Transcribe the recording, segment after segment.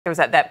There was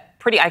that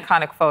pretty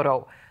iconic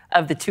photo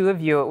of the two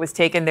of you. It was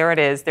taken, there it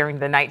is, during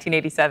the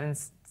 1987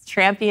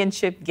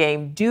 championship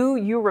game. Do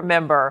you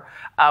remember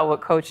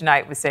what Coach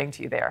Knight was saying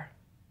to you there?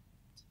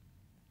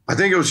 I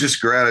think it was just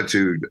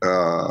gratitude.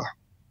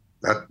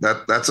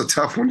 That's a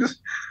tough one.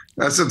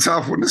 That's a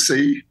tough one to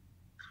see.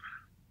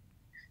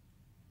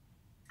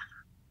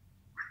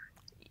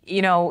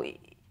 You know,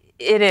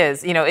 it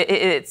is. You know,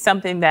 it's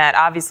something that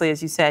obviously,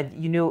 as you said,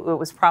 you knew it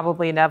was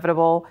probably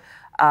inevitable.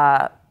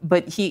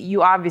 But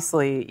you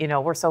obviously, you know,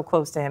 we're so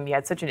close to him. He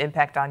had such an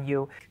impact on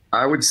you.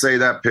 I would say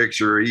that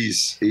picture,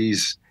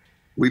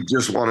 we've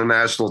just won a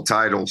national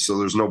title, so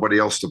there's nobody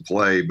else to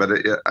play. But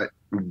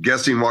I'm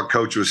guessing what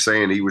Coach was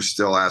saying, he was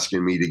still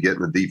asking me to get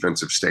in the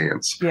defensive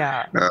stance.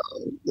 Yeah.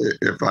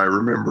 If I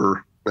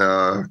remember.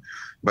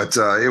 But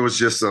it was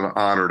just an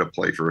honor to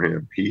play for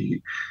him.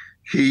 He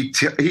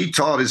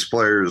taught his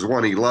players.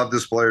 One, he loved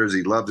his players.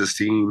 He loved his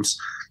teams.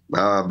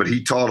 But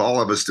he taught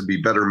all of us to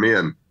be better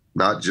men,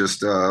 not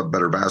just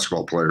better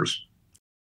basketball players.